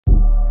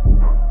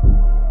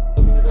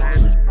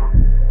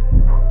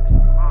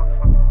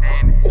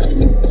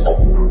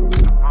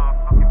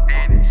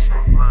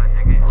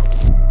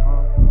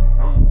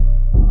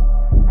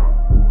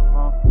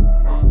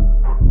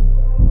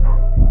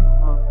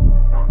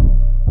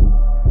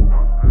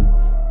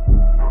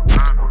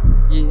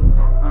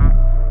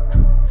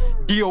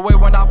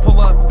DOA when I pull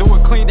up, do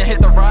it clean to hit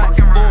the ride.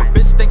 Little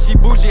bitch think she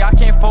bougie, I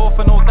can't fold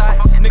for no thigh.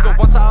 Nigga,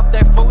 once I up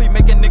that fully,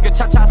 make a nigga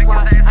cha-cha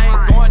slide. I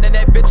ain't going in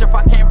that bitch if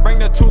I can't bring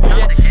the toolie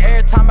in.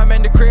 Every time I'm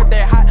in the crib,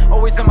 they hot,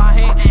 always in my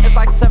hand. It's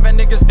like 7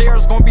 niggas there,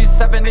 it's gonna be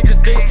 7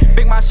 niggas dead.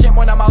 Big my shit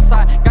when I'm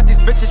outside, got these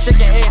bitches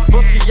shaking ass.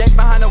 Broski yak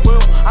behind the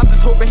wheel, I'm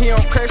just hoping he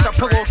don't crash. I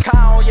put a little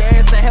car on your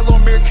ass and hello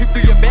mirror creep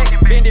through your back.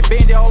 Bend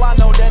it, all I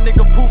know, that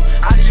nigga poof.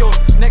 Adios,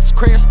 next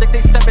crash, stick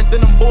they stepping,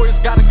 then them boys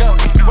gotta go.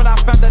 When I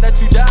found out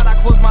that you died, I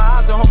closed my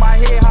eyes and hold my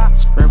head high.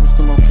 Rappers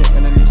come on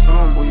kicking in this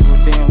song, boy, you a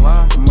damn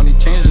lie. The money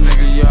changed a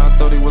nigga, yeah, I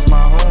thought he was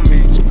my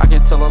homie. I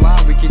can't tell a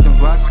lie, we keep them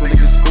blocks when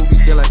niggas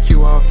spooky. Get like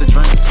Q off the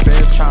drink.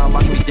 Feds tryna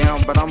lock me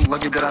down, but I'm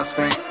lucky that I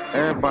spent.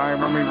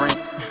 Everybody run me rank.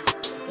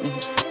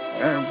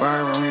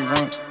 Everybody run me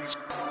rank.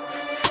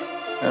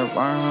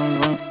 Everybody run me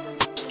rank.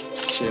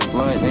 Shit,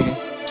 blood, nigga.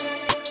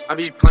 I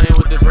be playing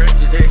with this rap,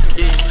 just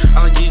XD.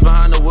 I like G's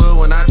behind the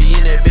wheel when I be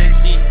in that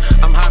backseat.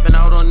 I'm hopping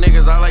out on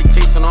niggas, I like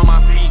chasing on my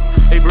feet.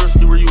 Hey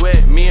broski, where you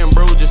at? Me and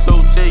bro just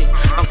OT.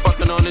 I'm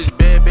fucking on this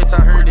bad bitch,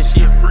 I heard that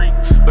she a freak.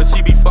 But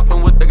she be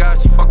fucking with the guy,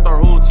 she fucked our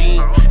whole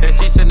team. And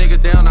chasing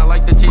niggas down, I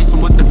like to chase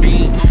him with the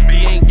beam.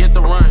 He ain't get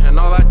the run, and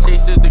all I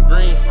chase is the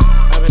green.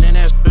 I've been in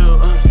that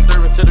field,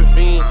 serving to the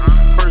fiends.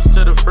 First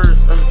to the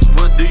first,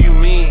 what do you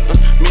mean?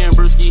 Me and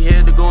Brewski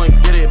had to go and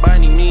get it by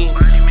any means.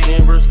 Me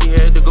and Brewski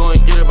had to go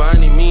and get it by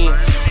any means.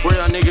 Where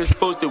y'all niggas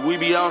posted, we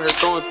be out here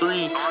throwing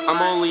threes.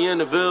 I'm only in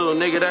the Ville,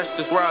 nigga, that's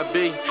just where I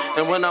be.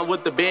 And when I'm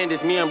with the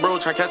bandits, me and bro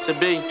try catch a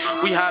B.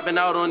 We hopping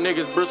out on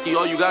niggas, Brewski,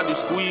 all you gotta do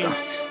squeeze.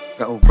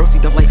 Yo,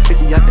 broski dump like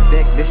 50 out the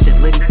back, this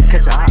shit litty.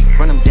 Catch a hop,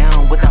 run him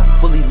down without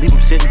fully leave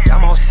him shitty.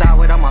 I'm outside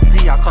without my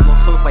P, I call no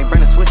souls like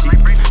Brandon Switchy.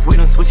 We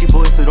done switchy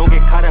boys, so don't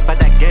get caught up by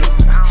that get it.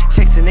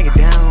 Chase a nigga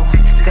down,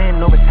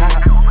 standing over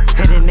top.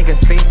 Hit a nigga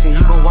face and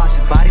you gon' watch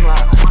his body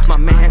lock. My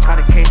man caught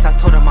a case, I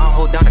told him I'll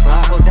hold down the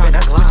Glock. Man,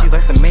 that's switchy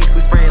like some mace,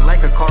 we spray it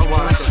like a car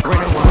wash.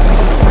 Running wild, we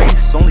do the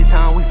race, only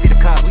time we see the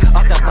cops.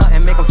 Up the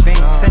button, make him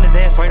faint, send his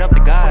ass right up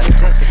to God.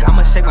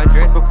 I'ma shake my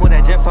dress, but pull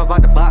that jet fuck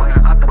out the box.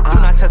 Do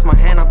not touch my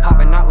hand, I'm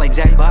popping out like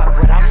Jack Bob.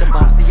 Without the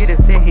box, see it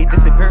said he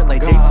disappeared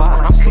like J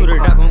Fox. I'm suited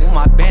up and with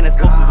my bandits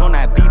posted on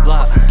that B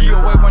block.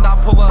 DOA when I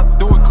pull up,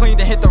 do it clean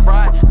to hit the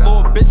ride.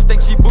 Little bitch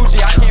think she bougie,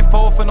 I can't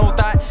fold for no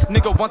thigh.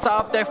 Nigga, once I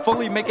up that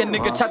fully, make a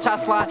nigga cha-cha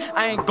slide.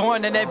 I ain't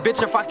going in that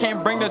bitch if I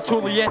can't bring the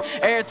toolie in.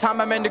 Every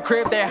time I'm in the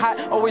crib, they hot,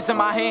 always in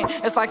my hand.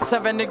 It's like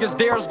 7 niggas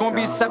there, it's gonna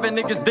be 7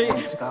 niggas dead.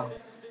 Let's go.